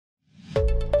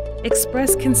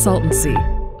Express Consultancy,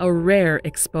 a rare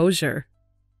exposure.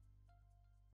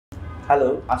 Hello,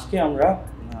 আজকে আমরা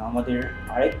আমাদের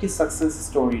আরেকটি সাকসেস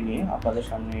স্টোরি নিয়ে আপনাদের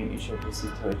সামনে এসে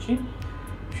উপস্থিত হয়েছি।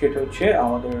 সেটা হচ্ছে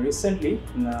আমাদের রিসেন্টলি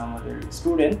আমাদের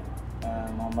স্টুডেন্ট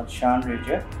মোহাম্মদ শান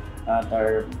রেজা তার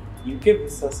ইউকে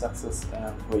ভিসা সাকসেস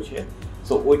হয়েছে।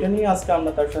 সো ওইটা নিয়ে আজকে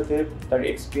আমরা তার সাথে তার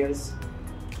এক্সপিরিয়েন্স,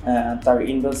 তার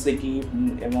ইউনিভার্সিটি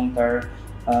এবং তার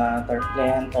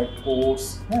প্ল্যান, তার কোর্স,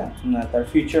 তার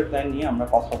ফিউচার প্ল্যান নিয়ে আমরা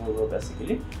কথা বলবো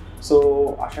বেসিক্যালি। সো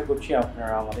আশা করছি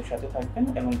আপনারা আমাদের সাথে থাকবেন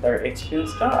এবং তার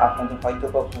এক্সপিরিয়েন্সটা আপনাদের হয়তো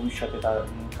বা ভবিষ্যতে তার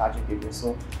কাজে দেবে। সো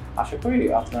আশা করি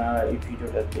আপনারা এই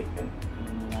ভিডিওটা দেখবেন।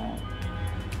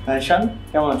 শান,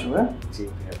 কেমন আছো ভাই? জি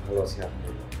ভাই, ভালো আছি।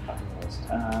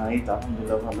 এই তো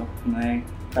আলহামদুলিল্লাহ ভালো।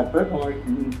 তারপরে তোমার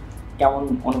কেমন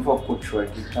অনুভব করছো আর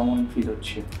কি, কেমন ফিল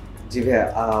হচ্ছে? জি ভাইয়া,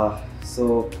 সো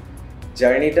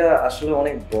জার্নিটা আসলে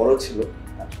অনেক বড় ছিল।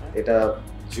 এটা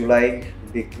জুলাই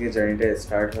দিক থেকে জার্নিটা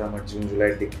স্টার্ট হয়, আমার জুন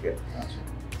জুলাইয়ের দিক থেকে।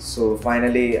 সো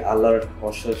ফাইনালি আল্লাহর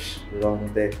অশেষ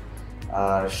রহমতে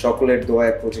আর সকলের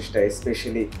দোয়ায় প্রচেষ্টা,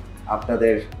 স্পেশালি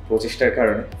আপনাদের প্রচেষ্টার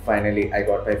কারণে finally I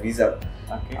got my visa.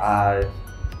 আর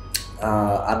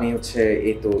আমি হচ্ছে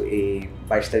এই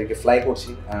 22 তারিখে ফ্লাই করছি,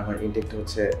 আর আমার ইনটেকটা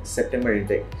হচ্ছে সেপ্টেম্বর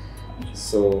ইনটেক।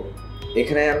 সো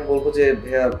এখানে আমি বলবো যে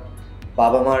ভাইয়া,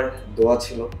 বাবা মার দোয়া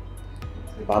ছিল,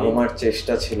 বাবা মার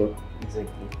চেষ্টা ছিল,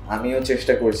 আমিও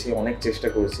চেষ্টা করছি, অনেক চেষ্টা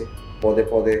করছি, পদে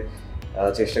পদে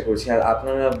চেষ্টা করছি। আর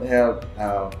আপনারা ভাইয়া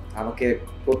আমাকে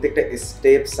প্রত্যেকটা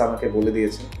স্টেপস আমাকে বলে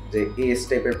দিয়েছেন যে এই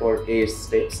স্টেপের পর এই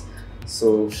স্টেপস। সো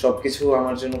সব কিছু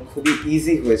আমার জন্য খুবই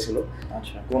ইজি হয়েছিল।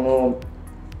 কোনো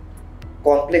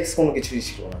কমপ্লেক্স কোনো কিছুই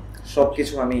ছিল না, সব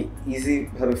কিছু আমি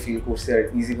ইজিভাবে ফিল করছি আর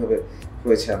ইজিভাবে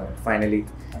হয়েছে আমার ফাইনালি।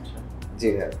 জি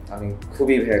ভাইয়া, আমি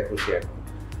খুবই ভাইয়া খুশি এখন।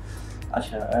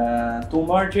 আচ্ছা,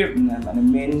 তোমার যে মানে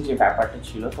মেন যে ব্যাপারটা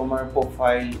ছিল, তোমার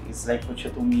প্রোফাইল ইজ লাইক হচ্ছে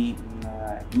তুমি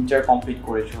ইন্টার কমপ্লিট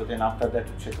করেছো, দেন আফটার দ্যাট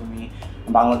হচ্ছে তুমি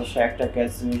বাংলাদেশে একটা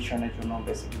গ্র্যাজুয়েশনের জন্য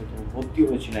বেসিক্যালি তুমি ভর্তি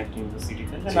হয়েছিল একটা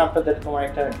ইউনিভার্সিটিতে, দেন আফটার দ্যাট তোমার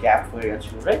একটা গ্যাপ হয়ে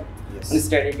গেছিলো, রাইট? মানে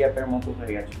স্টাডি গ্যাপের মতো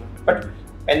হয়ে গেছিলো। বাট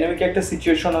প্যান্ডেমিক একটা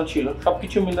সিচুয়েশনও ছিল, সব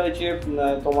কিছু মিলে যে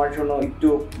তোমার জন্য একটু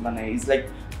মানে ইজ লাইক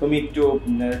তুমি একটু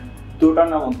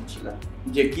দোটানার মধ্যে ছিল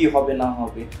যে কি হবে না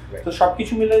হবে। তো সব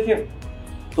কিছু মিলে যে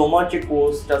তোমার যে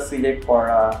কোর্সটা সিলেক্ট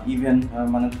করা, ইভেন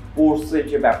মানে কোর্সের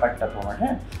যে ব্যাপারটা তোমার,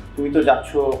 তুমি তো যাচ্ছ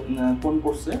কোন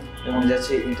কোর্সে? এবং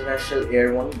যাচ্ছি international air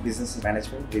one business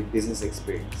management with business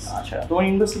experience. আচ্ছা, তোমার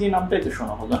ইউনিভার্সিটির নামটাই তো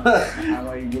শোনা হলো।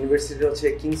 আমার ইউনিভার্সিটি হচ্ছে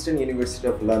কিংস্টন ইউনিভার্সিটি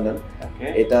অফ লন্ডন।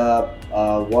 এটা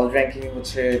ওয়ার্ল্ড র্যাঙ্কিং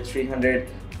হচ্ছে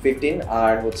 315,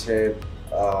 আর হচ্ছে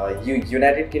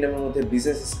ইউনাইটেড কিংডমের মধ্যে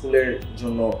বিজনেস স্কুলের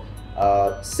জন্য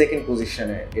সেকেন্ড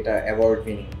পজিশনে এটা অ্যাওয়ার্ড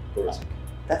উইনিং করেছে।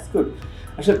 That's good.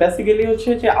 আসলে বেসিক্যালি হচ্ছে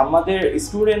যে আমাদের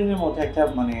স্টুডেন্টদের মধ্যে একটা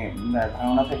মানে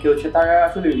ধারণা থাকে হচ্ছে তারা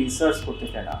আসলে রিসার্চ করতে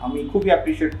চায় না। আমি খুবই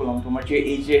অ্যাপ্রিসিয়েট করলাম তোমার যে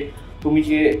এই যে তুমি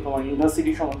যে তোমার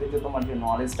ইউনিভার্সিটি সম্বন্ধে যে তোমার যে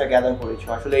নলেজটা গ্যাদার করেছো,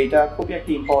 আসলে এটা খুবই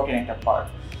একটা ইম্পর্টেন্ট একটা পার্ট।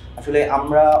 আসলে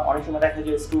আমরা অনেক সময় দেখা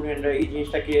যায় স্টুডেন্টরা এই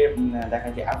জিনিসটাকে দেখা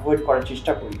যায় অ্যাভয়েড করার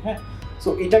চেষ্টা করি। সো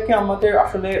এটাকে আমাদের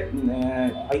আসলে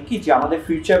হয় কি যে আমাদের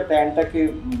ফিউচার প্ল্যানটাকে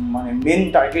মানে মেন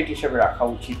টার্গেট হিসেবে রাখা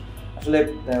উচিত। আসলে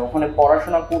ওখানে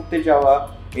পড়াশোনা করতে যাওয়া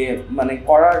মানে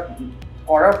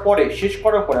করার পরে, শেষ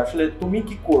করার পরে আসলে তুমি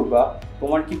কি করবা,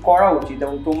 তোমার কি করা উচিত,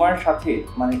 এবং তোমার সাথে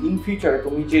মানে ইন ফিউচারে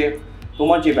তুমি যে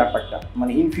তোমার যে ব্যাপারটা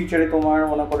মানে ইন ফিউচারে তোমার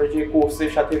মনে করো যে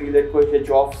কোর্সের সাথে রিলেট করে যে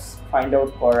জবস ফাইন্ড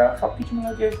আউট করা, সব কিছু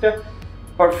মিলে যে একটা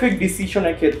পারফেক্ট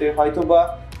ডিসিশনের ক্ষেত্রে হয়তো বা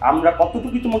আমরা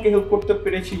কতটুকু তোমাকে হেল্প করতে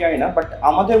পেরেছি জানি না, বাট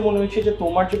আমাদের মনে হয়েছে যে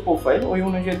তোমার যে প্রোফাইল ওই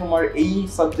অনুযায়ী তোমার এই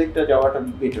সাবজেক্টটা যাওয়াটা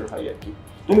বেটার হয় আর কি।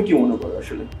 তুমি কি মনে করো?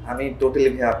 আসলে আমি টোটালি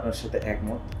ভাইয়া আপনার সাথে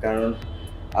একমত, কারণ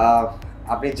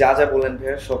আপনি যা যা বললেন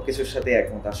ভাইয়া সব কিছুর সাথে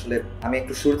একমত। আসলে আমি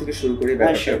একটু শুরু থেকে শুরু করি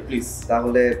ব্যাপারটা, প্লিজ,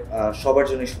 তাহলে সবার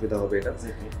জন্যই সুবিধা হবে এটা।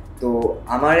 তো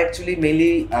আমার অ্যাকচুয়ালি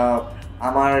মেইনলি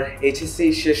আমার এইচএসসি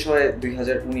শেষ হয়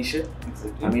 2019-এ।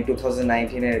 আমি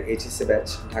 2019-এর HSC batch,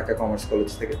 Dhaka commerce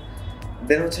college থেকে।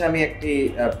 দেন হচ্ছে আমি একটি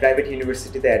প্রাইভেট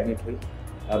ইউনিভার্সিটিতে অ্যাডমিট হই,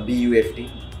 বিইউএফটি।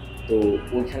 তো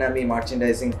ওইখানে আমি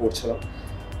মার্চেন্ডাইজিং করছিলাম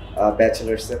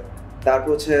ব্যাচেলার্সে। তারপর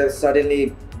হচ্ছে সাডেনলি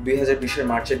 2020-এর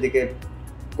মার্চের দিকে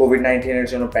কোভিড-19-এর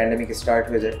জন্য প্যান্ডেমিক স্টার্ট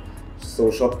হয়ে যায়। সো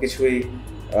সব কিছুই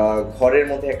ঘরের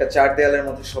মধ্যে একটা চার দেয়ালের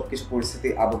মধ্যে সব কিছু পরিস্থিতি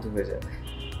আবদ্ধ হয়ে যায়।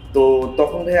 তো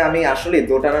তখন ভাই আমি আসলে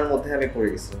দোটানার মধ্যে আমি পড়ে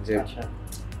গেছিলাম যে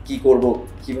কি করব,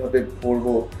 কিভাবে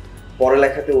পড়বো,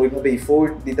 পড়ালেখাতে ওইভাবে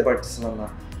ইফোর্ট দিতে পারতেছিলাম না।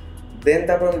 দেন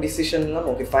তারপর আমি ডিসিশন নিলাম,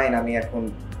 ওকে ফাইন, আমি এখন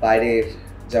বাইরে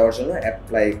যাওয়ার জন্য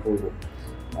অ্যাপ্লাই করবো।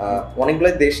 অনেকগুলো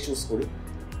দেশ চুজ করি।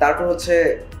 তারপর হচ্ছে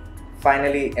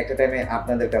ফাইনালি একটা টাইমে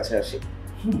আপনাদের কাছে আসি।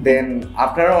 দেন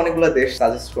আপনারা অনেকগুলো দেশ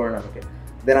সাজেস্ট করেন আমাকে।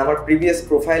 দেন আমার প্রিভিয়াস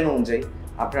প্রোফাইল অনুযায়ী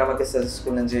আপনারা আমাকে সাজেস্ট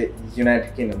করলেন যে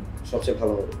ইউনাইটেড কিংডম সবচেয়ে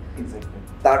ভালো হবে।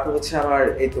 তারপর হচ্ছে আমার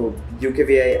এই তো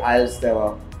ইউকেভিআই আইএলটিএস দেওয়া,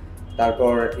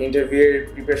 তারপর ইন্টারভিউয়ের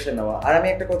প্রিপারেশন নেওয়া। আর আমি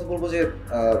একটা কথা বলবো যে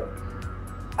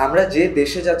আমরা যে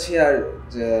দেশে যাচ্ছি আর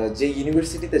যে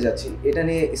ইউনিভার্সিটিতে যাচ্ছি এটা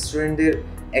নিয়ে স্টুডেন্টদের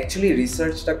অ্যাকচুয়ালি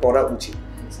রিসার্চটা করা উচিত।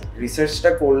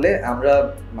 রিসার্চটা করলে আমরা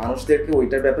মানুষদেরকে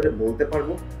ওইটার ব্যাপারে বলতে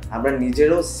পারবো, আমরা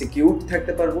নিজেরও সিকিউর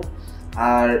থাকতে পারবো।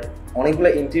 আর অনেকগুলো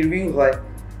ইন্টারভিউ হয়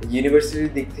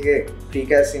ইউনিভার্সিটির দিক থেকে,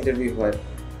 প্রিক্যাস ইন্টারভিউ হয়,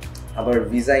 আবার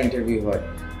ভিসা ইন্টারভিউ হয়,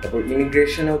 তারপর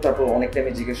ইমিগ্রেশনেও তারপর অনেক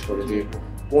টাইমে জিজ্ঞেস করে যে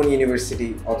কোন ইউনিভার্সিটি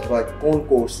অথবা কোন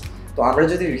কোর্স। তো আমরা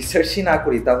যদি রিসার্চই না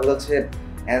করি তাহলে হচ্ছে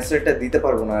অ্যান্সারটা দিতে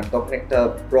পারবো না, আর তখন একটা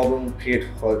প্রবলেম ক্রিয়েট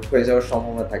হয়ে যাওয়ার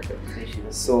সম্ভাবনা থাকবে।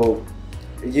 সো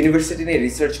ইউনিভার্সিটি নিয়ে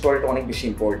রিসার্চ করাটা অনেক বেশি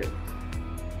ইম্পর্টেন্ট।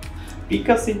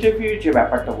 প্রিক্যাস ইন্টারভিউর যে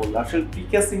ব্যাপারটা বললো, আসলে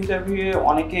প্রিক্যাস ইন্টারভিউয়ে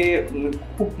অনেকে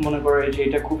খুব মনে করে যে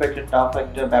এটা খুব একটা টাফ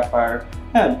একটা ব্যাপার,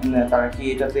 হ্যাঁ তারা কি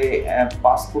এটাতে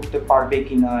পাস করতে পারবে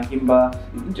কিনা, কিংবা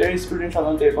যারা স্টুডেন্ট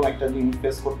সাধারণত এরকম একটা জিনিস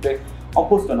ফেস করতে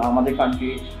অভ্যস্ত না আমাদের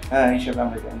কান্ট্রি হিসেবে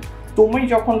আমরা জানি। তুমি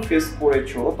যখন ফেস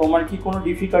করেছো তোমার কি কোনো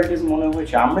ডিফিকাল্টিস মনে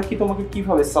হয়েছে? আমরা কি তোমাকে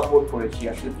কিভাবে সাপোর্ট করেছি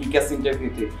আসলে প্রিক্যাস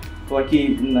ইন্টারভিউতে? তোমার কি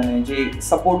মানে যে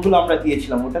সাপোর্টগুলো আমরা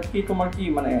দিয়েছিলাম ওটা কি তোমার কি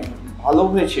মানে ভালো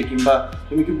হয়েছে, কিংবা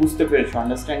তুমি কি বুঝতে পেরেছো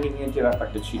আন্ডারস্ট্যান্ডিং এর যে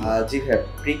ব্যাপারটা ছিল? জি ভাইয়া,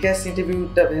 প্রিক্যাস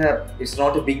ইন্টারভিউটা ভাইয়া it's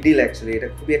not a big deal actually. এটা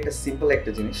খুবই একটা সিম্পল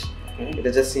একটা জিনিস। এটা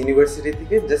জাস্ট ইউনিভার্সিটি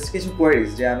থেকে জাস্ট কিছু কোয়ারিজ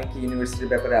যে আমি কি ইউনিভার্সিটির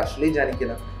ব্যাপারে আসলেই জানি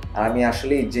কিনা, আর আমি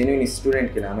আসলেই জেনুইন স্টুডেন্ট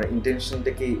কিনা, আমার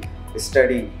ইন্টেনশনটা কি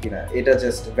স্টাডি কিনা, এটা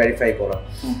জাস্ট ভেরিফাই করা।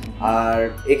 আর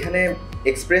এখানে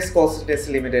এক্সপ্রেস কনসালটেন্সি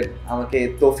লিমিটেড আমাকে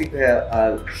তৌফিক ভাইয়া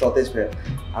আর সতেজ ভাইয়া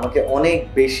আমাকে অনেক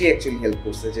বেশি অ্যাকচুয়ালি হেল্প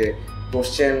করছে যে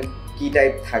কোশ্চেন কী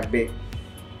টাইপ থাকবে,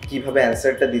 কীভাবে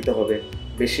অ্যান্সারটা দিতে হবে,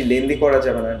 বেশি লেন্দি করা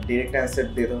যাবে না, ডিরেক্ট অ্যান্সার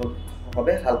দিতে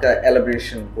হবে, হালকা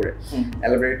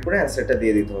এলাবোরেট করে অ্যান্সারটা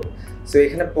দিয়ে দিতে হবে। সো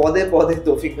এখানে পদে পদে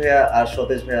তৌফিক ভাইয়া আর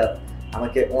সতেজ ভাইয়া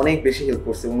আমাকে অনেক বেশি হেল্প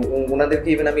করছে। ওনাদেরকে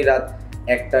ইভেন আমি রাত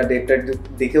 1টা-1:30টার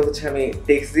দিকে হচ্ছে আমি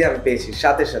টেক্সট দিয়ে আমি পেয়েছি,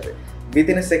 সাথে সাথে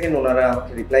উইদিন এ সেকেন্ড ওনারা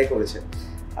আমাকে রিপ্লাই করেছে।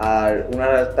 আর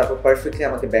ওনারা তারপর পারফেক্টলি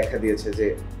আমাকে ব্যাখ্যা দিয়েছে যে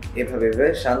এভাবে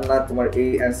শান না, তোমার এই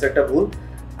অ্যান্সারটা ভুল।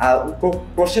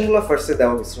 কোশ্চেনগুলো ফার্স্টে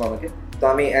দেওয়া হয়েছিল আমাকে, তো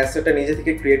আমি অ্যান্সারটা নিজে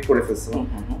থেকে ক্রিয়েট করে ফেলছিলাম।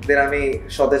 দেন আমি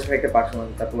সতেজ ভাইকে পাঠালাম,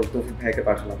 তারপর তৌফিক ভাইকে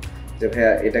পাঠালাম যে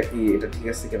ভাইয়া এটা ঠিক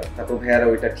আছে কিনা। তারপর ভাইয়ারা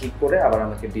ওইটা ঠিক করে আবার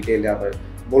আমাকে ডিটেইলে আবার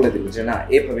বলে দিল যে না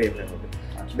এভাবে হবে।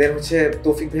 দেন হচ্ছে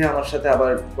তৌফিক ভাইয়া আমার সাথে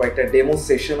আবার কয়েকটা ডেমো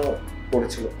সেশনও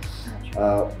করেছিল।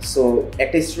 সো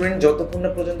একটা স্টুডেন্ট যতক্ষণ না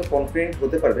পর্যন্ত কনফিডেন্ট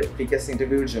হতে পারবে প্রিক্যাস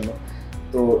ইন্টারভিউর জন্য,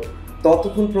 তো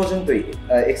ততক্ষণ পর্যন্তই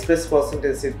এক্সপ্রেস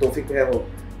কনসালটেন্সির তৌফিক ভাইয়া হোক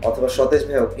অথবা সতেজ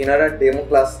ভাই হোক, এনারা ডেমো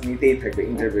ক্লাস নিতেই থাকবে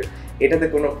ইন্টারভিউ, এটাতে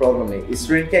কোনো প্রবলেম নেই।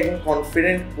 স্টুডেন্টকে একদম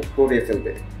কনফিডেন্ট করে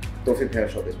ফেলবে তৌফিক ভাই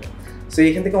আর সতেজ ভাই। সো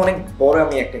এখান থেকে অনেক বড়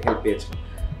আমি একটা হেল্প পেয়েছিলাম।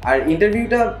 আর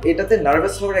ইন্টারভিউটা এটাতে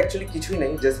নার্ভাস হওয়ার অ্যাকচুয়ালি কিছুই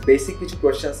নেই, জাস্ট বেসিক কিছু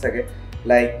কোয়েশ্চেন্স থাকে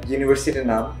লাইক ইউনিভার্সিটির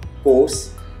নাম, কোর্স,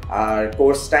 আর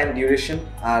কোর্স টাইম ডিউরেশন,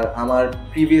 আর আমার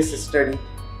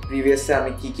প্রিভিয়াসে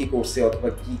আমি কী করছি অথবা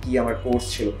কী আমার কোর্স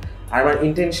ছিল, আর আমার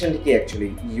ইন্টেনশনটা কি অ্যাকচুয়ালি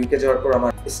ইউকে যাওয়ার পর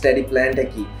আমার স্টাডি প্ল্যানটা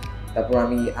কি, তারপর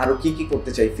আমি আরো কি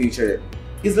করতে চাই ফিউচারে।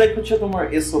 ইজ লাইক হচ্ছে তোমার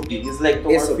এসওপি, ইজ লাইক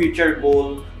তোমার ফিউচার গোল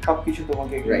সবকিছু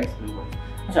তোমাকে এক্সপ্লেইন করে।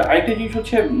 আচ্ছা, আরেকটা জিনিস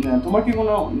হচ্ছে তোমার কি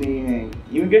কোনো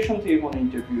ইমিগ্রেশন থেকে কোনো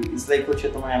ইন্টারভিউ, ইজ লাইক হচ্ছে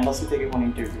তোমার এম্বাসি থেকে কোনো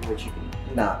ইন্টারভিউ হয়েছে কি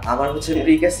না? আমার হচ্ছে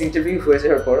প্রিক্যাস ইন্টারভিউ হয়ে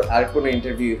যাওয়ার পর আর কোনো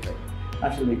ইন্টারভিউ হয়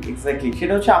আসলে এক্স্যাক্টলি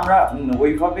সেটা হচ্ছে আমরা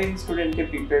ওইভাবে স্টুডেন্টকে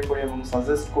প্রিপেয়ার করি এবং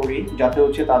সাজেস্ট করি যাতে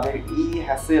হচ্ছে তাদের এই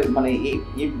হ্যাসেল মানে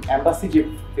এই এম্বাসি যে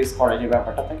ফেস করা যে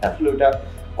ব্যাপারটা থাকে আসলে ওটা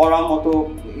করার মতো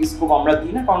স্কোপ আমরা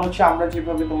দিই না। কারণ হচ্ছে আমরা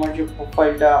যেভাবে তোমার যে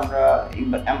প্রোফাইলটা আমরা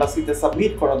এম্বাসিতে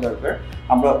সাবমিট করা দরকার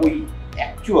আমরা ওই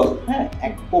অ্যাকচুয়াল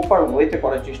এক প্রপার ওয়েতে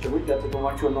করার চেষ্টা করি যাতে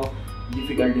তোমার জন্য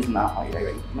ডিফিকাল্টিস না হয়।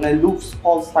 মানে লুপস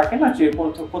ফলস থাকে না যে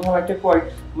কোথাও একটা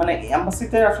মানে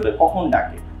এম্বাসিতে আসলে কখন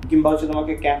ডাকে কিংবা হচ্ছে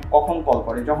তোমাকে কখন কল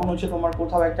করে যখন হচ্ছে তোমার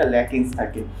কোথাও একটা ল্যাকিংস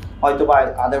থাকে, হয়তো বা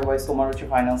আদারওয়াইজ তোমার হচ্ছে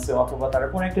ফাইন্যান্সে অথবা তারা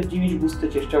কোনো একটা জিনিস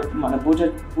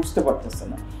বুঝতে পারতেছে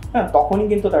না, তখনই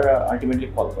কিন্তু তারা আলটিমেটলি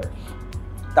কল করে।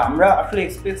 তা আমরা আসলে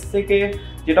এক্সপ্রেস থেকে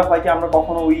যেটা হয় যে আমরা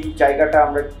কখনো ওই জায়গাটা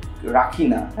আমরা রাখি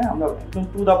না, আমরা একদম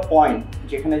টু দ্য পয়েন্ট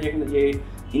যেখানে যে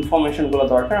ইনফরমেশনগুলো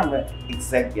দরকার আমরা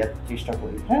এক্স্যাক্ট দেওয়ার চেষ্টা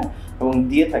করি, এবং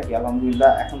দিয়ে থাকি।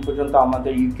 আলহামদুলিল্লাহ এখন পর্যন্ত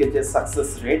আমাদের ইউকে যে সাকসেস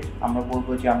রেট আমরা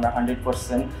বলবো যে আমরা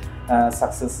 100%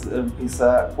 সাকসেস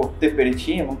ভিসা করতে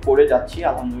পেরেছি এবং করে যাচ্ছি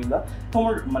আলহামদুলিল্লাহ।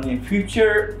 তোমার মানে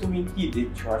ফিউচার তুমি কি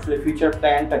দেখছো, আসলে ফিউচার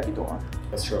প্ল্যানটা কি তোমার?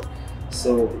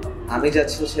 সো আমি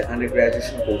যাচ্ছি হচ্ছে আন্ডার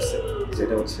গ্র্যাজুয়েশন কোর্সে,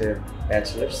 যেটা হচ্ছে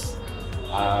ব্যাচেলার্স,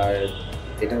 আর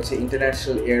এটা হচ্ছে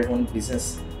international airborne business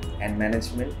and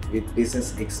management with business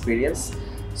experience.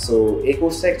 So এই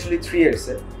কোর্সটা অ্যাকচুয়ালি 3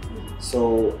 ইয়ার্সের। সো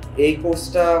এই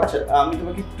কোর্সটা আচ্ছা আমি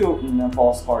তোমাকে একটু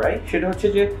পজ করাই, সেটা হচ্ছে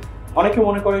যে অনেকে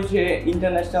মনে করে যে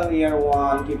ইন্টারন্যাশনাল ইয়ার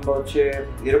 1 কিংবা হচ্ছে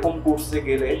এরকম কোর্সে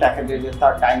গেলে দেখা যায় যে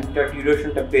তার টাইমটা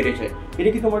ডিউরেশনটা বেড়ে যায়। এটা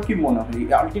কি তোমার কি মনে হয়?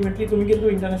 আলটিমেটলি তুমি কিন্তু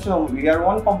ইন্টারন্যাশনাল ইয়ার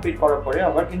 1 কমপ্লিট করার পরে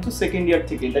আবার কিন্তু সেকেন্ড ইয়ার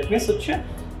থেকে, দ্যাট মিনস হচ্ছে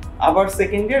আবার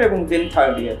সেকেন্ড ইয়ার এবং দেন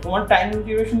থার্ড ইয়ার, তোমার টাইম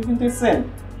ডিউরেশন কিন্তু সেম।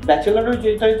 ব্যাচেলারও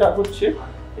যেটাই যা হচ্ছে,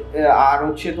 আর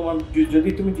হচ্ছে তোমার যদি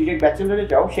তুমি ডিরেক্ট ব্যাচেলারে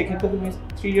যাও সেক্ষেত্রে তুমি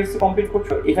 3 ইয়ার্স কমপ্লিট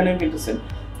করছো, এখানেও কিন্তু সেম।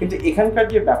 কিন্তু এখানকার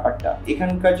যে ব্যাপারটা,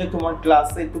 এখানকার যে তোমার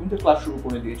ক্লাসে তুমি তো ক্লাস শুরু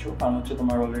করে দিয়েছো, কারণ হচ্ছে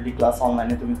তোমার অলরেডি ক্লাস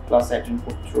অনলাইনে তুমি ক্লাস অ্যাটেন্ড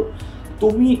করছো।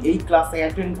 তুমি এই ক্লাসে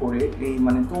অ্যাটেন্ড করে এই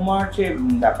মানে তোমার যে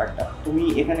ব্যাপারটা, তুমি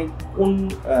এখানে কোন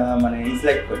মানে ইজ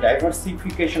লাইক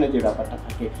ডাইভার্সিফিকেশনের যে ব্যাপারটা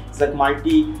থাকে, ইজ লাইক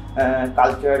মাল্টি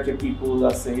কালচার যে পিপুল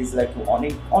আছে, ইজ লাইক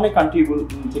অনেক অনেক কান্ট্রিগুলো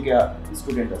থেকে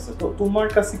স্টুডেন্ট আছে। তো তোমার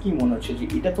কাছে কি মনে হচ্ছে যে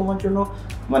এটা তোমার জন্য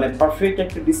মানে পারফেক্ট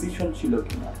একটা ডিসিশন ছিল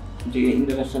কিনা, যে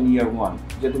ইন্টারন্যাশনাল ইয়ার 1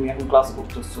 যে তুমি এখন ক্লাস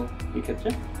করতেছো এই ক্ষেত্রে?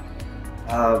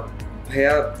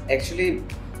 ভাইয়া অ্যাকচুয়ালি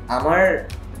আমার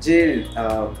যে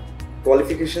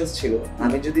কোয়ালিফিকেশনস ছিল,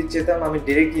 আমি যদি চেতাম আমি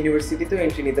ডিরেক্ট ইউনিভার্সিটিতেও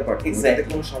এন্ট্রি নিতে পারতাম, এতে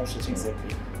কোনো সমস্যা ছিল না।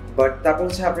 বাট তারপর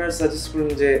হচ্ছে আপনারা সাজেস্ট করুন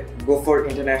যে গো ফর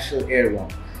ইন্টারন্যাশনাল এয়ার 1।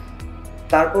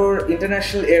 তারপর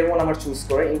ইন্টারন্যাশনাল এয়ার 1 আমার চুজ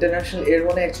করে। ইন্টারন্যাশনাল এয়ার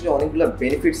 1-এ অ্যাকচুয়ালি অনেকগুলো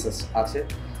বেনিফিটস আছে।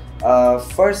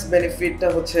 ফার্স্ট বেনিফিটটা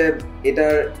হচ্ছে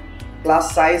এটার ক্লাস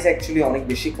সাইজ অ্যাকচুয়ালি অনেক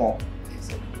বেশি কম।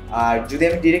 আর যদি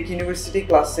আমি ডিরেক্ট ইউনিভার্সিটি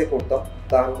ক্লাসে করতাম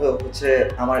তাহলে হচ্ছে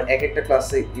আমার এক একটা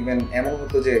ক্লাসে ইভেন এমন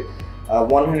হতো যে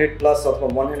 100+ অথবা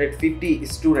 150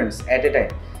 স্টুডেন্টস অ্যাট এ টাইম।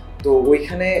 তো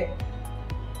ওইখানে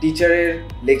টিচারের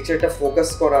লেকচারটা ফোকাস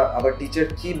করা, আবার টিচার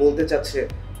কি বলতে চাচ্ছে,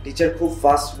 টিচার খুব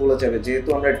ফাস্ট বলে যাবে, যেহেতু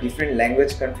আমরা ডিফারেন্ট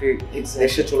ল্যাঙ্গুয়েজ কান্ট্রি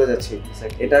দেশে চলে যাচ্ছি।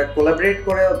 এটা কোলাবরেট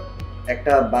করে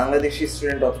একটা বাংলাদেশি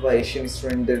স্টুডেন্ট অথবা এশিয়ান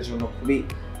স্টুডেন্টদের জন্য খুবই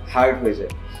হার্ড হয়ে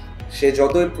যায়। সে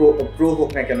যতই প্রো হোক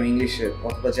না কেন ইংলিশে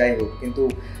অথবা যাই হোক, কিন্তু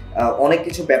অনেক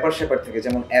কিছু ব্যাপার স্যাপার থাকে,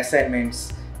 যেমন অ্যাসাইনমেন্টস,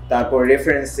 তারপর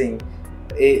রেফারেন্সিং,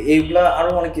 এইগুলা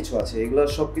আরও অনেক কিছু আছে। এগুলো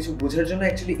সব কিছু বোঝার জন্য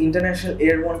অ্যাকচুয়ালি ইন্টারন্যাশনাল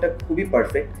এয়ার 1টা খুবই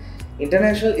পারফেক্ট।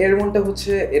 ইন্টারন্যাশনাল এয়ার 1টা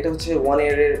হচ্ছে 1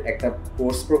 ইয়ারের একটা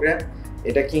কোর্স প্রোগ্রাম।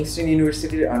 এটা কিংস্টন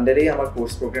ইউনিভার্সিটির আন্ডারেই আমার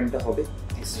কোর্স প্রোগ্রামটা হবে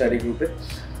স্টাডি গ্রুপে।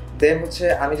 দেন হচ্ছে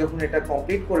আমি যখন এটা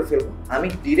কমপ্লিট করে ফেলবো, আমি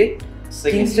ডিরেক্ট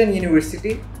কিংস্টন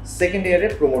ইউনিভার্সিটি সেকেন্ড ইয়ারে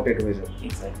প্রমোটেড হয়ে যাবো।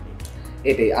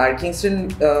 এটাই। আর কিংস্টন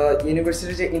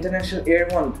ইউনিভার্সিটির যে ইন্টারন্যাশনাল এয়ার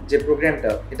 1 যে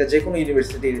প্রোগ্রামটা, এটা যে কোনো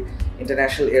ইউনিভার্সিটির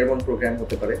ইন্টারন্যাশনাল এয়ার 1 প্রোগ্রাম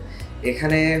হতে পারে।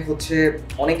 এখানে হচ্ছে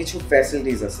অনেক কিছু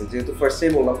ফ্যাসিলিটিস আছে, যেহেতু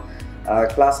ফার্স্টেই বললাম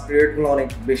ক্লাস পিরিয়ডগুলো অনেক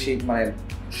বেশি মানে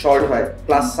শর্ট হয়,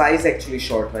 ক্লাস সাইজ অ্যাকচুয়ালি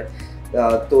শর্ট হয়।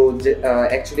 তো যে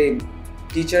অ্যাকচুয়ালি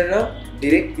টিচাররা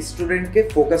ডিরেক্ট স্টুডেন্টকে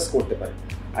ফোকাস করতে পারে,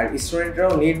 আর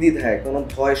স্টুডেন্টরাও নির্দ্বিধায় কোনো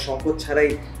ভয় সংকোচ ছাড়াই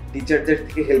টিচারদের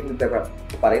থেকে হেল্প নিতে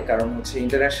পারে। কারণ হচ্ছে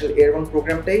ইন্টারন্যাশনাল এয়ার 1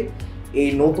 প্রোগ্রামটাই এই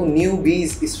নতুন নিউ বিজ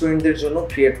স্টুডেন্টদের জন্য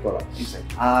ক্রিয়েট করা।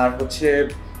 আর হচ্ছে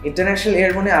ইন্টারন্যাশনাল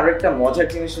এয়ার 1-এ আরও একটা মজার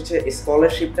জিনিস হচ্ছে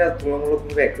স্কলারশিপটা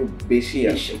তুলনামূলকভাবে একটু বেশি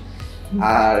আসে।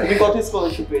 আর তুমি কত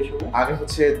স্কলারশিপ পেয়েছো? আমি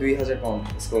হচ্ছে 2000 পাউন্ড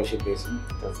স্কলারশিপ পেয়েছি।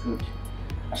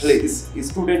 আসলে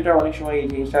স্টুডেন্টরা অনেক সময় এই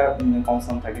জিনিসটা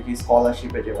কনসার্ন থাকে যে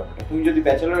স্কলারশিপের যে ব্যাপারটা, তুমি যদি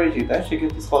ব্যাচেলরে যেতে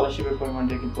সেক্ষেত্রে স্কলারশিপের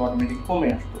পরিমাণটা কিন্তু অটোমেটিক কমে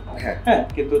আসতো। হ্যাঁ,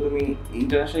 কিন্তু তুমি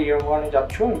ইন্টারন্যাশনাল ইয়ার 1-এ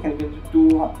যাচ্ছ, এখানে কিন্তু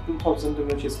 2000 তুমি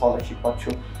হচ্ছে স্কলারশিপ পাচ্ছ।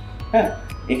 হ্যাঁ,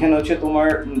 এখানে হচ্ছে তোমার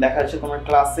দেখা যাচ্ছে তোমার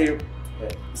ক্লাসের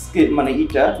স্কেল মানে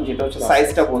এটা যেটা হচ্ছে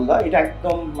সাইজটা বললা, এটা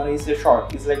একদম মানে is a short,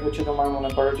 is like হচ্ছে তোমার মনে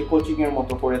করো যে কোচিং এর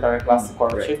মতো করে তারা ক্লাস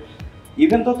করাচ্ছে।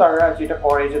 ইভেন তো তারা যেটা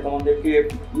করে যে তোমাদেরকে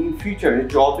ইন ফিউচারে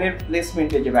জবের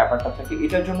প্লেসমেন্টে যে ব্যাপারটা থাকে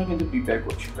এটার জন্য কিন্তু প্রিপেয়ার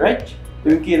করছে, রাইট?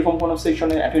 তুমি কি এরকম কোনো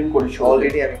সেশনে অ্যাটেন্ড করেছো?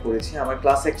 অলরেডি আমি করেছি। আমার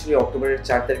ক্লাস অ্যাকচুয়ালি অক্টোবরের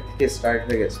 4 তারিখ থেকে স্টার্ট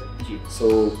হয়ে গেছে। সো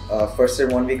ফার্স্টের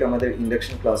 1 উইক আমাদের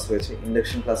ইন্ডাকশন ক্লাস হয়েছে।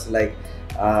 ইন্ডাকশন ক্লাসে লাইক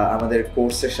আমাদের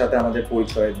কোর্সের সাথে আমাদের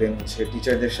পরিচয়, দেন হচ্ছে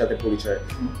টিচারদের সাথে পরিচয়,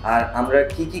 আর আমরা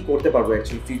কি কি করতে পারবো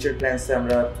অ্যাকচুয়ালি ফিউচার প্ল্যান্সে,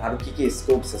 আমরা আরও কি কি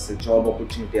স্কোপস আছে, জব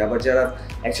অপরচুনিটি। আবার যারা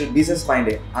অ্যাকচুয়ালি বিজনেস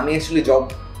মাইন্ডে, আমি অ্যাকচুয়ালি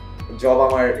জব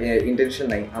আমার ইন্টেনশন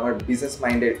নাই, আমার বিজনেস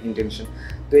মাইন্ডের ইন্টেনশন।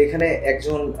 তো এখানে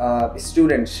একজন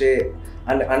স্টুডেন্ট সে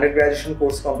আন্ডার গ্র্যাজুয়েশন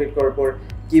কোর্স কমপ্লিট করার পর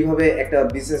কীভাবে একটা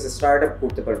বিজনেস স্টার্ট আপ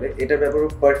করতে পারবে, এটার ব্যাপারে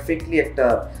পারফেক্টলি একটা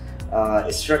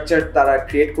স্ট্রাকচার তারা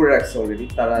ক্রিয়েট করে রাখছে অলরেডি।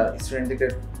 তারা স্টুডেন্টদেরকে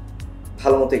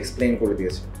ভালো মতো এক্সপ্লেইন করে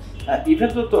দিয়েছে। ইভেন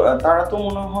তো তারা তো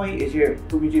মনে হয় এই যে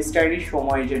তুমি যে স্টাডির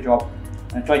সময় যে জব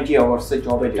 20 আওয়ার্সের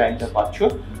জবের টাইমটা পাচ্ছ,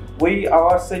 ওই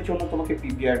আওয়ার্সের জন্য তোমাকে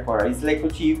প্রিপেয়ার করা ইজ লাইক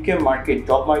হচ্ছে ইউকে মার্কেট,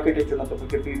 জব মার্কেটের জন্য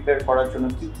তোমাকে প্রিপেয়ার করার জন্য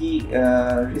কি কি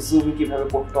রিজিউমি কিভাবে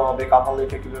করতে হবে, কভার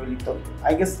লেটার কিভাবে লিখতে হবে,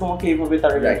 আই গেস তোমাকে এইভাবে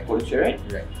তারা গাইড করেছে, রাইট?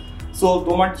 সো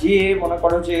তোমার যে মনে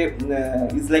করো যে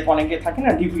ইজ লাইক অনেকে থাকে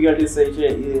না ডিফিকাল্টিস, এই যে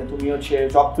তুমি হচ্ছে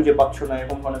জব খুঁজে পাচ্ছ না,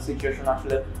 এরকম কোনো সিচুয়েশন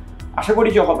আসলে আশা করি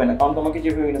যে হবে না, কারণ তোমাকে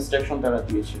যেভাবে ইনস্ট্রাকশন তারা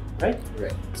দিয়েছে, রাইট?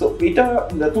 সো এটা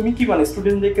তুমি কি মানে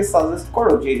স্টুডেন্টদেরকে সাজেস্ট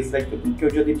করো যে ইজ লাইক কেউ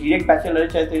যদি ডিরেক্ট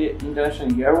ব্যাচেলার চাইতে ইন্টারন্যাশনাল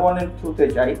ইয়ার 1-এর থ্রুতে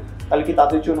যায় তাহলে কি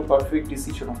তাদের জন্য পারফেক্ট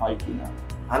ডিসিশন হয় কি না?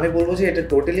 আমি বলবো যে এটা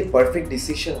টোটালি পারফেক্ট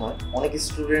ডিসিশন হয়। অনেক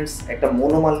স্টুডেন্টস একটা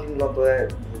মনোমালিন্যতায়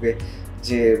ভুগে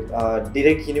যে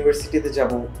ডিরেক্ট ইউনিভার্সিটিতে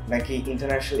যাব নাকি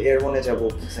ইন্টারন্যাশনাল এয়ারওয়ানে যাব,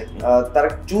 তারা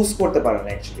চুজ করতে পারে না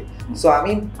অ্যাকচুয়ালি। সো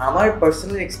আমি আমার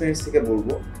পার্সোনাল এক্সপিরিয়েন্স থেকে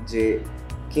বলবো যে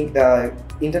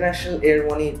ইন্টারন্যাশনাল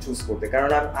এয়ারওয়ানই চুজ করতে, কারণ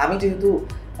আমি যেহেতু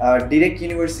ডিরেক্ট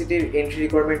ইউনিভার্সিটির এন্ট্রি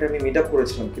রিকোয়ারমেন্ট আমি মিট আপ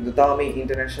করেছিলাম, কিন্তু তাও আমি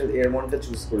ইন্টারন্যাশনাল এয়ারওয়ানটা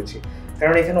চুজ করেছি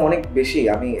কারণ এখানে অনেক বেশি,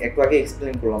 আমি একটু আগে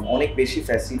এক্সপ্লেন করলাম, অনেক বেশি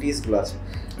ফ্যাসিলিটিসগুলো আছে।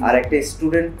 আর একটা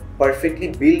স্টুডেন্ট পারফেক্টলি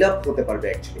বিল্ড আপ হতে পারবে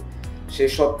অ্যাকচুয়ালি, সে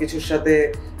সব কিছুর সাথে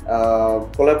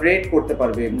কোলাবরেট করতে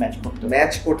পারবে,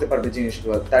 ম্যাচ করতে পারবে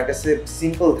জিনিসগুলো, তার কাছে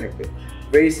সিম্পল থাকবে,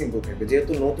 ভেরি সিম্পল থাকবে,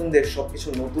 যেহেতু নতুন দেশ সব কিছু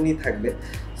নতুনই থাকবে।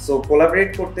 সো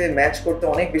কোলাবরেট করতে, ম্যাচ করতে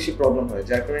অনেক বেশি প্রবলেম হয়,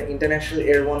 যার কারণে ইন্টারন্যাশনাল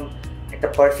এয়ারওয়ান একটা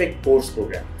পারফেক্ট কোর্স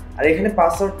প্রোগ্রাম। আর এখানে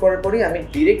পাস আউট করার পরেই আমি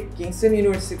ডিরেক্ট কিংস্টন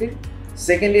ইউনিভার্সিটির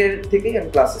সেকেন্ড ইয়ার থেকেই আমি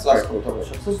ক্লাস করতে হবে।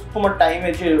 তোমার টাইমে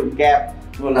যে গ্যাপ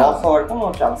লস হওয়ার কোনো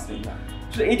চান্স নেই না।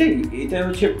 এটাই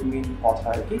হচ্ছে মেন কথা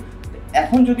আর কি।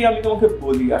 এখন যদি আমি তোমাকে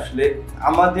বলি আসলে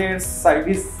আমাদের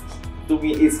সার্ভিস, তুমি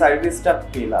এই সার্ভিসটা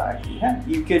পেলা আর কি, হ্যাঁ,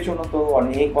 ইউকের জন্য তো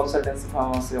অনেক কনসালটেন্সি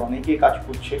ফার্ম আছে, অনেকেই কাজ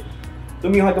করছে,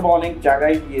 তুমি হয়তো বা অনেক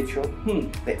জায়গায় গিয়েছো,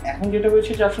 তো এখন যেটা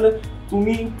হয়েছে যে আসলে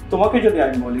তোমাকে যদি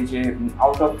আমি বলি যে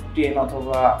আউট অফ 10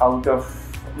 অথবা আউট অফ,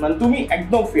 মানে তুমি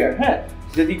একদম ফেয়ার, হ্যাঁ,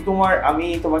 যদি আমি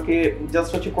তোমাকে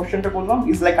জাস্ট হচ্ছে কোশ্চেনটা করলাম,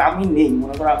 ইজ লাইক আমি নেই,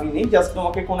 মনে করো আমি নেই, জাস্ট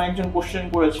তোমাকে কোনো একজন কোশ্চেন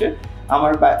করেছে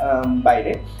আমার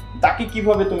বাইরে, তাকে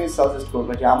কিভাবে তুমি সাজেস্ট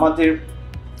করবে যে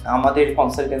আমাদের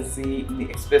কনসালটেন্সি,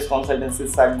 এক্সপ্রেস কনসালটেন্সি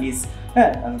সার্ভিস,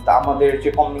 হ্যাঁ, আমাদের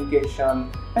যে কমিউনিকেশন,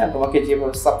 হ্যাঁ, তোমাকে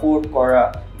যেভাবে সাপোর্ট করা,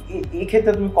 এই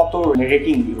ক্ষেত্রে তুমি কত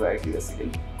রেটিং দিবে আর কি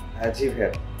বেসিক্যালি? জি ভাইয়া,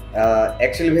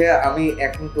 অ্যাকচুয়ালি ভাইয়া আমি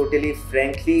এখন টোটালি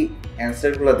ফ্র্যাঙ্কলি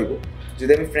অ্যান্সারগুলো দিব।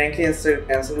 যদি আমি ফ্র্যাঙ্কলি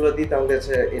অ্যান্সারগুলো দিই তাহলে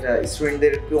এটা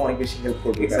স্টুডেন্টদেরকেও অনেক বেশি হেল্প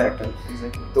করবে।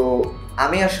 তো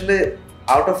আমি আসলে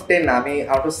আউট অফ 10 না, আমি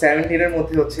আউট অফ 17 এর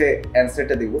মধ্যে হচ্ছে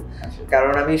অ্যান্সারটা দিব,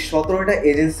 কারণ আমি 17টা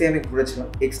এজেন্সি আমি ঘুরেছিলাম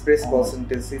এক্সপ্রেস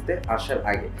কনসালটেন্সিতে আসার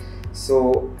আগে। সো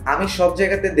আমি সব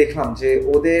জায়গাতে দেখলাম যে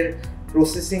ওদের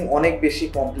প্রসেসিং অনেক বেশি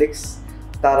কমপ্লেক্স,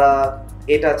 তারা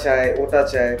এটা চায় ওটা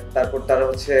চায়, তারপর তারা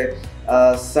হচ্ছে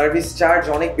সার্ভিস চার্জ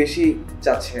অনেক বেশি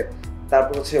চাচ্ছে,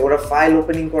 তারপর হচ্ছে ওরা ফাইল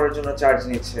ওপেনিং করার জন্য চার্জ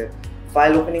নিচ্ছে,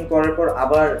 ফাইল ওপেনিং করার পর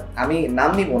আবার আমি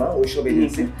নাম নিব না ওইসব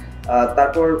এজেন্সি,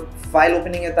 তারপর ফাইল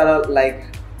ওপেনিংয়ে তারা লাইক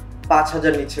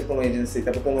 5,000 নিচ্ছে কোনো এজেন্সি,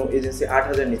 তারপর কোনো এজেন্সি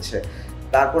 8,000 নিচ্ছে,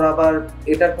 তারপর আবার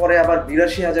এটার পরে আবার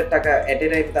 82,000 টাকা অ্যাট এ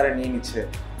টাইম তারা নিয়ে নিচ্ছে।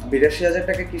 82,000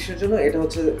 টাকা কিসের জন্য? এটা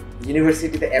হচ্ছে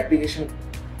ইউনিভার্সিটিতে অ্যাপ্লিকেশন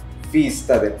ফিস,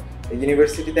 তাদের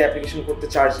ইউনিভার্সিটিতে অ্যাপ্লিকেশন করতে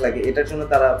চার্জ লাগে, এটার জন্য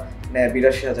তারা নেয়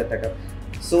 82,000 টাকা।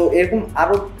 সো এরকম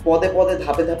আরও পদে পদে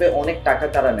ধাপে ধাপে অনেক টাকা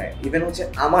তারা নেয়। ইভেন হচ্ছে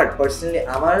আমার পার্সোনালি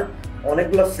আমার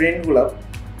অনেকগুলো ফ্রেন্ডগুলো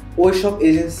ওই সব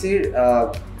এজেন্সির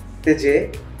তে যে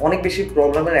অনেক বেশি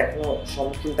প্রবলেমের এখনো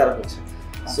সম্মুখীন তারা হচ্ছে।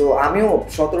 সো আমিও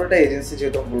 17টা এজেন্সি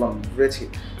যেহেতু বললাম ঘুরেছি,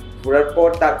 ঘোরার পর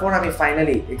তারপর আমি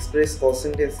ফাইনালি এক্সপ্রেস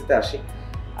কনসালটেন্সিতে আসি।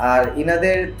 আর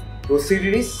ইনাদের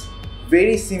procedure is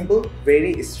very simple,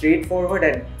 very straight forward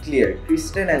and clear,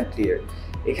 crystal and clear.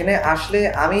 এখানে আসলে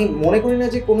আমি মনে করি না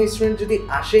যে কোনো স্টুডেন্ট যদি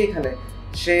আসে এখানে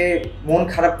সে মন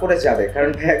খারাপ করে যাবে,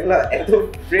 কারণ ভাইয়াগুলো এত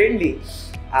ফ্রেন্ডলি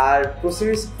আর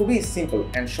প্রসিডিউর খুবই সিম্পল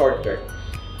অ্যান্ড শর্টকাট।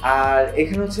 আর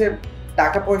এখানে হচ্ছে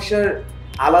টাকা পয়সার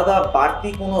আলাদা বাড়তি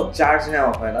কোনো চার্জ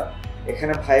নেওয়া হয় না।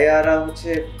 এখানে ভাইয়ারা হচ্ছে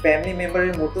ফ্যামিলি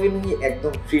মেম্বারের মতোই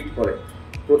একদম ট্রিট করে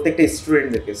প্রত্যেকটা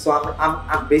স্টুডেন্টদেরকে। সো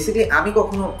বেসিক্যালি আমি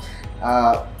কখনো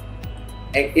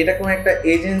এটা কোনো একটা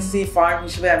এজেন্সি ফার্ম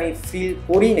হিসেবে আমি ফিল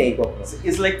করি নেই কখনো।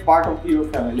 It's like part of your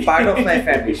family, part of my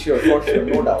family, sure, for sure,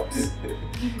 no doubts.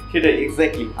 সেটাই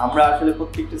এক্স্যাক্টলি, আমরা আসলে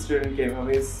প্রত্যেকটা স্টুডেন্টকে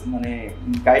এভাবে মানে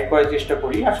গাইড করার চেষ্টা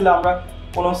করি। আসলে আমরা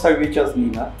কোনো সার্ভিস চার্জ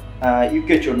নিই না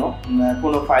ইউকের জন্য,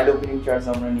 কোনো ফাইল ওপেনিং চার্জ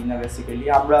আমরা নিই না। বেসিক্যালি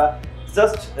আমরা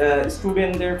জাস্ট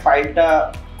স্টুডেন্টদের ফাইলটা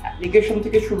অ্যাপ্লিকেশন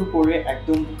থেকে শুরু করে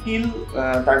একদম টিল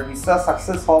তার ভিসা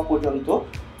সাকসেস হওয়া পর্যন্ত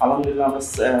আলহামদুলিল্লাহ আমরা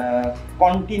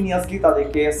কন্টিনিউয়াসলি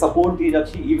তাদেরকে সাপোর্ট দিয়ে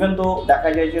যাচ্ছি। ইভেন তো দেখা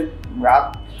যায় যে রাত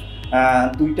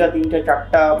 2টা 3টা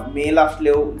 4টা মেল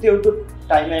আসলেও, যেহেতু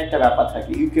টাইমের একটা ব্যাপার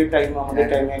থাকে, ইউকের টাইম আমাদের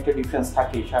টাইমে একটা ডিফারেন্স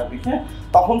থাকে স্বাভাবিক, হ্যাঁ,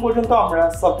 তখন পর্যন্ত আমরা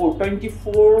সাপোর্ট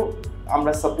 24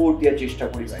 আমরা সাপোর্ট দেওয়ার চেষ্টা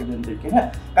করি স্টুডেন্টদেরকে, হ্যাঁ।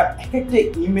 কারণ এক একটা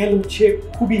ইমেল হচ্ছে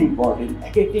খুবই ইম্পর্টেন্ট।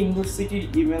 এক একটা ইউনিভার্সিটির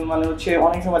ইমেল মানে হচ্ছে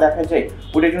অনেক সময় দেখা যায়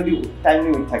ওটা যদি টাইম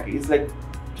লিমিট থাকে, ইটস লাইক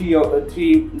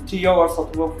 3 আওয়ার্স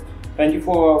অথবা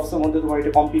 24 আওয়ার্সের মধ্যে তোমার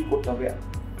এটা কমপ্লিট করতে হবে।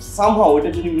 সামহাও ওটা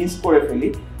যদি মিস করে ফেলি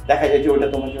দেখা যায় যে ওটা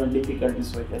তোমার জন্য ডিফিকাল্টিস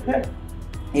হয়ে যায়, হ্যাঁ।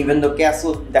 ইভেন তো ক্যাশও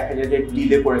দেখা যায় যে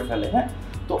ডিলে করে ফেলে, হ্যাঁ।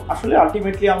 তো তো আসলে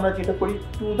আলটিমেটলি আমরা যেটা করি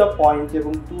টু দ্য পয়েন্ট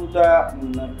এবং টু দ্য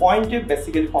পয়েন্টে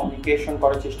বেসিক্যালি কমিউনিকেশন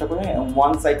করার চেষ্টা করি,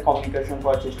 ওয়ান সাইড কমিউনিকেশন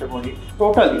করার চেষ্টা করি।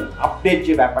 টোটালি আপডেট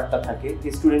যে ব্যাপারটা থাকে, যে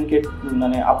স্টুডেন্টকে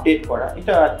মানে আপডেট করা,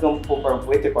 এটা একদম প্রপার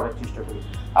ওয়েতে করার চেষ্টা করি।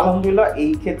 আলহামদুলিল্লাহ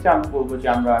এই ক্ষেত্রে আমি বলবো যে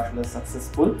আমরা আসলে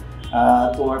সাকসেসফুল।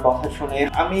 তোমার কথা শুনে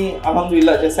আমি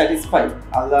আলহামদুলিল্লাহ যে স্যাটিসফাই।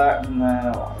 আল্লাহ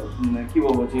কি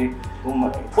বলবো যে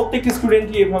প্রত্যেকটি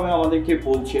স্টুডেন্টই এভাবে আমাদেরকে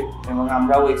বলছে এবং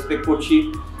আমরাও এক্সপেক্ট করছি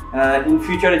ইন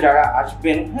ফিউচারে যারা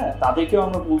আসবেন, হ্যাঁ, তাদেরকেও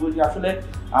আমরা বলবো যে আসলে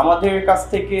আমাদের কাছ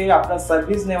থেকে আপনার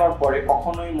সার্ভিস নেওয়ার পরে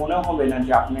কখনোই মনে হবে না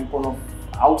যে আপনি কোনো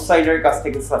আউটসাইডার কাছ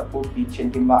থেকে সাপোর্ট দিচ্ছেন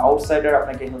কিংবা আউটসাইডার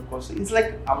আপনাকে হেল্প করছে। ইটস লাইক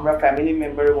আমরা ফ্যামিলি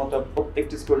মেম্বারের মতো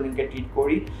প্রত্যেকটি স্টুডেন্টকে ট্রিট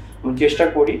করি এবং চেষ্টা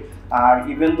করি, আর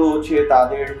ইভেন দো হচ্ছে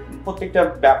তাদের প্রত্যেকটা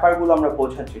ব্যাপারগুলো আমরা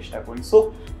বোঝার চেষ্টা করি। সো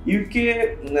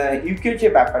ইউকের যে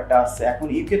ব্যাপারটা আছে, এখন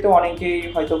ইউকেতে অনেকেই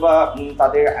হয়তো বা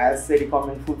তাদের আইএলটিএস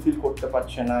রিকোয়ারমেন্ট ফুলফিল করতে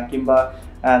পারছে না, কিংবা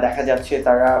দেখা যাচ্ছে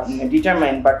তারা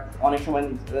ডিটারমাইন্ড, বাট অনেক সময়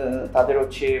তাদের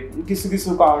হচ্ছে কিছু কিছু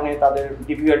কারণে তাদের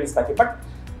ডিফিকাল্টিস থাকে। বাট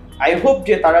আই হোপ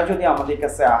যে তারা যদি আমাদের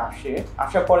কাছে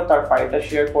আসার পরে তার ফাইলটা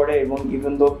শেয়ার করে এবং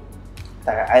ইভেন দো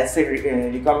তার আইএলটিএস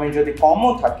রিকোয়ারমেন্ট যদি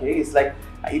কমও থাকে, ইটস লাইক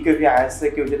ইউকেভি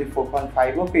আইএলটিএস কেউ যদি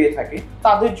 4.5ও পেয়ে থাকে,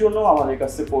 তাদের জন্য আমাদের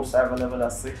কাছে কোর্স অ্যাভেলেবেল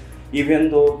আছে। ইভেন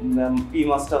দো পি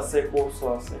মাস্টার্সে কোর্সও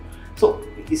আছে। সো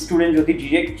স্টুডেন্ট যদি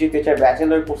ডিরেক্ট যেতে চায়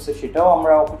ব্যাচেলার কোর্সে, সেটাও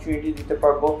আমরা অপরচুনিটি দিতে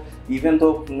পারবো। ইভেন দো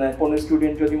কোনো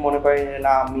স্টুডেন্ট যদি মনে করে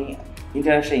না আমি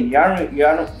ইন্টারন্যাশনাল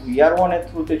ইয়ার ওয়ানের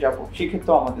থ্রুতে যাবো,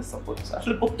 সেক্ষেত্রেও আমাদের সাপোর্ট আছে।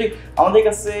 আসলে আমাদের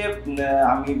কাছে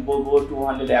আমি বলবো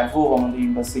 200 অ্যাভোভ আমাদের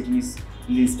ইউনিভার্সিটিস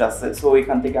লিস্ট আছে। সো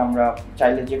এখান থেকে আমরা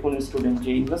চাইলে যে কোনো স্টুডেন্ট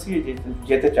যে ইউনিভার্সিটি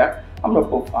যেতে চায় আমরা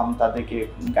তাদেরকে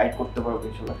গাইড করতে পারবো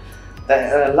ইনশাল্লাহ।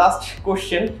 লাস্ট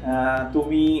কোশ্চেন,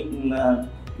 তুমি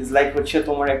ইজ লাইক হচ্ছে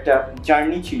তোমার একটা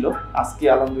জার্নি ছিল। আজকে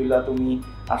আলহামদুলিল্লাহ তুমি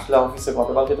আসলে অফিসে,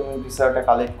 গতকালকে তুমি ভিসাটা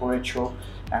কালেক্ট করেছো,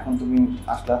 এখন তুমি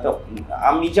আসলে। তো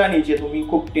আমি জানি যে তুমি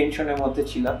খুব টেনশনের মধ্যে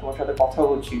ছিল, তোমার সাথে কথা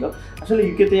হচ্ছিল। আসলে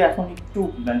ইউকেতে এখন একটু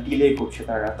ডিলে করছে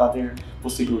তাদের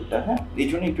প্রসিডিউরটা, হ্যাঁ, এই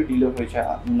জন্য একটু ডিলে হয়েছে।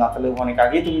 না তাহলে অনেক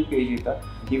আগেই তুমি পেয়ে যেতা।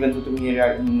 ইভেন তো তুমি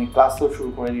ক্লাসও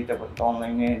শুরু করে দিতে পারতো,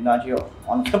 অনলাইনে না যে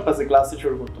অন ক্যাম্পাসে ক্লাসও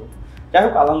শুরু করতো। যাই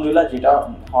হোক, আলহামদুলিল্লাহ যেটা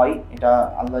হয়, এটা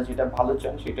আল্লাহ যেটা ভালো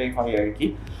চান সেটাই হয় আর কি।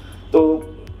 তো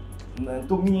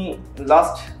তুমি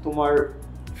লাস্ট তোমার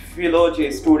ফেলো যে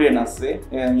স্টুডেন্ট আছে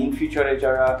ইন ফিউচারে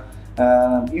যারা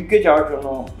ইউকে যাওয়ার জন্য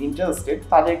ইন্টারেস্টেড,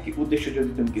 তাদের কি উদ্দেশ্য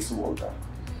যদি তুমি কিছু বলতে?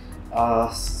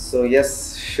 So yes,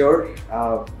 sure.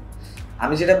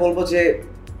 আমি যেটা বলবো যে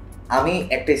আমি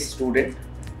একটা স্টুডেন্ট,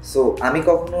 সো আমি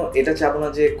কখনো এটা চাবো না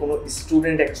যে কোনো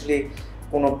স্টুডেন্ট অ্যাকচুয়ালি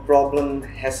কোনো প্রবলেম,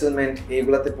 হ্যাসেলমেন্ট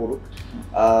এইগুলাতে পড়ুক।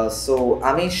 সো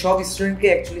আমি সব স্টুডেন্টকে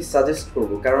অ্যাকচুয়ালি সাজেস্ট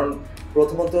করবো, কারণ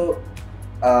প্রথমত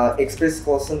এক্সপ্রেস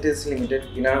কনসালটেন্সি লিমিটেড,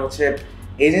 ইনারা হচ্ছে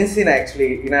এজেন্সি না,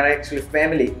 ইনারা অ্যাকচুয়ালি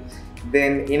ফ্যামিলি।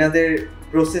 দেন ইনাদের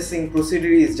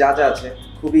প্রসিডিউরিজ যা আছে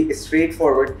খুবই স্ট্রেট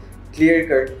ফরওয়ার্ড, ক্লিয়ার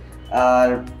কাট, আর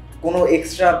কোনো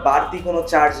এক্সট্রা বাড়তি কোনো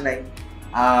চার্জ নাই।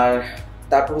 আর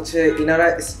তারপর হচ্ছে ইনারা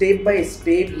স্টেপ বাই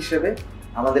স্টেপ হিসেবে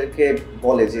আমাদেরকে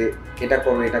বলে যে এটা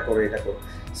করো, এটা করো, এটা করো।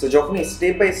 সো যখনই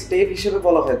স্টেপ বাই স্টেপ হিসেবে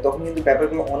বলা হয়, তখন কিন্তু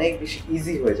ব্যাপারগুলো অনেক বেশি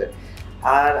ইজি হয়ে যায়।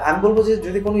 আর আমি বলবো যে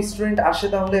যদি কোনো স্টুডেন্ট আসে,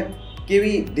 তাহলে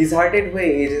কেউই ডিসহার্টেড হয়ে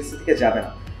এজেন্সি থেকে যাবে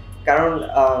না, কারণ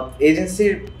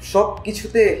এজেন্সির সব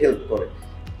কিছুতে হেল্প করে।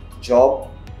 জব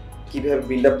কীভাবে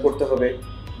বিল্ড আপ করতে হবে,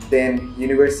 দেন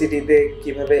ইউনিভার্সিটিতে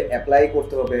কীভাবে অ্যাপ্লাই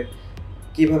করতে হবে,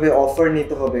 কীভাবে অফার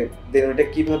নিতে হবে, দেন ওটা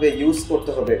কীভাবে ইউজ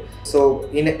করতে হবে। So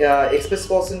express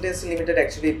consultancy limited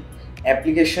actually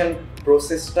application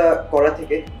প্রসেসটা করা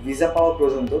থেকে ভিসা পাওয়া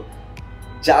পর্যন্ত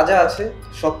যা আছে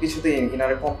সব কিছুতেই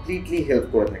ইনারা কমপ্লিটলি হেল্প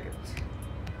করে থাকে।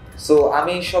 সো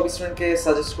আমি সব স্টুডেন্টকে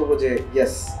সাজেস্ট করবো যে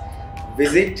yes,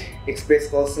 visit express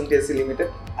consultancy limited,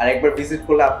 আর একবার ভিজিট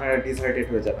করলে আপনারা ডিসহার্টেড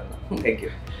হয়ে যাবেন না।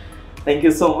 থ্যাংক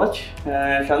ইউ সো মাচ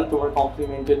শান তোমার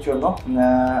কমপ্লিমেন্টের জন্য।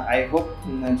 আই হোপ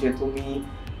যে তুমি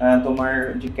তোমার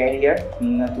যে ক্যারিয়ার,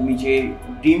 তুমি যে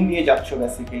ড্রিম নিয়ে যাচ্ছ,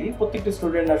 বেসিক্যালি প্রত্যেকটা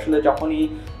স্টুডেন্ট আসলে যখনই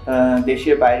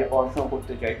দেশের বাইরে পড়াশোনা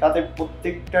করতে যায়, তাদের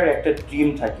প্রত্যেকটার একটা ড্রিম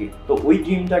থাকে। তো ওই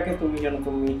ড্রিমটাকে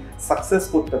তুমি সাকসেস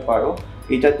করতে পারো,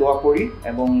 এটা দোয়া করি।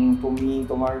 এবং তুমি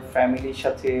তোমার ফ্যামিলির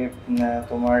সাথে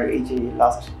তোমার এই যে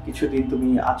লাস্ট কিছুদিন তুমি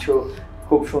আছো,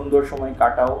 খুব সুন্দর সময়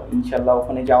কাটাও ইনশাল্লাহ।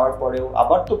 ওখানে যাওয়ার পরেও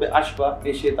আবার তো আসবা,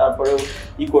 এসে তারপরেও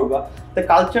করবা। তো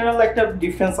কালচারাল একটা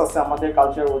ডিফারেন্স আছে, আমাদের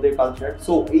কালচার ওদের কালচার।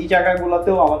 সো এই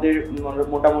জায়গাগুলোতেও আমাদের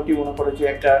মোটামুটি মনে করো যে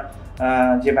একটা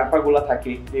যে ব্যাপারগুলো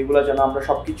থাকে, এইগুলো যেন আমরা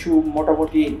সব কিছু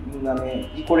মোটামুটি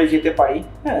করে যেতে পারি।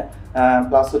 হ্যাঁ,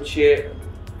 প্লাস হচ্ছে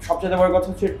সবচেয়ে বড় কথা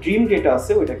হচ্ছে ড্রিম যেটা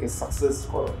আছে ওইটাকে সাকসেস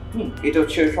করো। এটা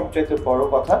হচ্ছে সবচাইতে বড়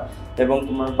কথা। এবং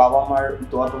তোমার বাবা মার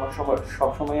দোয়া তোমার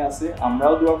সবসময় আছে,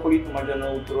 আমরাও দোয়া করি তোমার যেন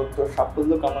উত্তরোত্তর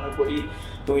সাফল্য কামনা করি,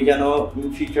 তুমি যেন ইন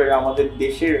ফিউচারে আমাদের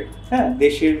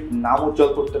দেশের নাম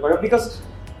উজ্জ্বল করতে পারো। বিকজ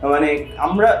মানে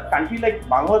আমরা country like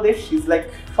Bangladesh is like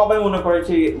সবাই মনে করে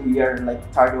যে we are like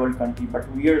third world country, but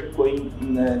we are going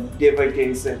day by day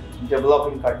is a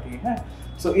developing country.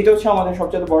 So এটা হচ্ছে আমাদের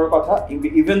সবচেয়ে বড় কথা।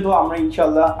 ইভেন তো আমরা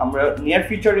ইনশাল্লাহ আমরা নিয়ার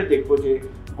ফিউচারে দেখবো যে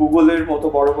গুগলের মতো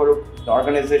বড় বড়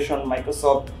অর্গানাইজেশন,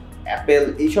 মাইক্রোসফট, অ্যাপেল,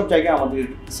 এইসব জায়গায় আমাদের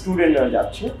স্টুডেন্টরা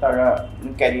যাচ্ছে, তারা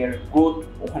ক্যারিয়ার গ্রোথ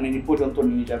ওখানে পর্যন্ত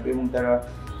নিয়ে যাবে এবং তারা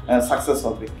সাকসেস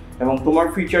হবে। এবং তোমার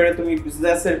ফিউচারে তুমি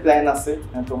বিজনেসের প্ল্যান আছে,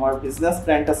 তোমার বিজনেস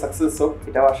প্ল্যানটা সাকসেস হোক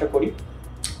এটাও আশা করি।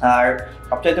 আর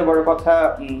সবচাইতে বড় কথা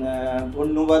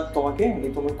ধন্যবাদ তোমাকে,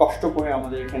 তুমি কষ্ট করে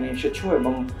আমাদের এখানে এসেছো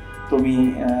এবং তুমি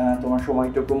তোমার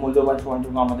সময়টুকু, মূল্যবান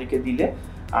সময়টুকু আমাদেরকে দিলে।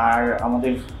 আর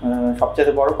আমাদের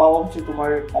সবচেয়ে বড় পাওয়া হচ্ছে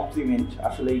তোমার কমপ্লিমেন্ট।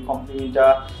 আসলে এই কমপ্লিমেন্টটা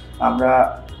আমরা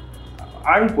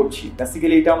আর্ন করছি,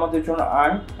 বেসিক্যালি এটা আমাদের জন্য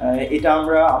আর্ন। এটা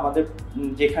আমরা আমাদের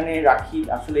যেখানে রাখি,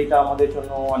 আসলে এটা আমাদের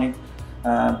জন্য অনেক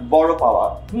বড় পাওয়া।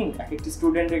 এক একটি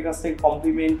স্টুডেন্টের কাছ থেকে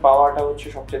কমপ্লিমেন্ট পাওয়াটা হচ্ছে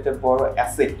সবচেয়ে বড়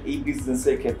অ্যাসেট এই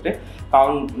বিজনেসের ক্ষেত্রে।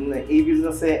 কারণ এই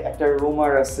বিজনেসে একটা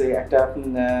রুমার আছে, একটা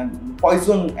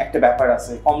পয়জন একটা ব্যাপার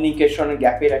আছে, কমিউনিকেশনের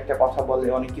গ্যাপের একটা কথা বলে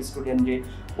অনেক স্টুডেন্ট যে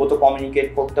ও তো কমিউনিকেট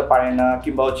করতে পারে না,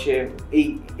 কিংবা হচ্ছে এই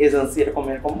এজেন্সি এরকম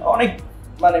অনেক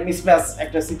মানে মিসম্যাচ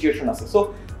একটা সিচুয়েশন আছে। সো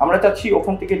আমরা চাচ্ছি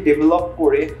ওখান থেকে ডেভেলপ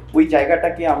করে ওই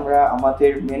জায়গাটাকে আমরা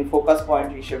আমাদের মেন ফোকাস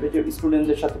পয়েন্ট হিসেবে যে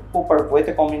স্টুডেন্টদের সাথে প্রপার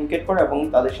ওয়েতে কমিউনিকেট করা এবং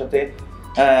তাদের সাথে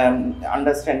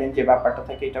আন্ডারস্ট্যান্ডিং যে ব্যাপারটা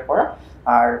থাকে এটা করা।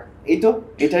 আর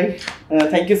এটাই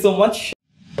thank you so much.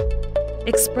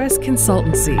 Express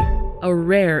Consultancy, a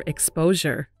rare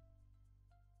exposure.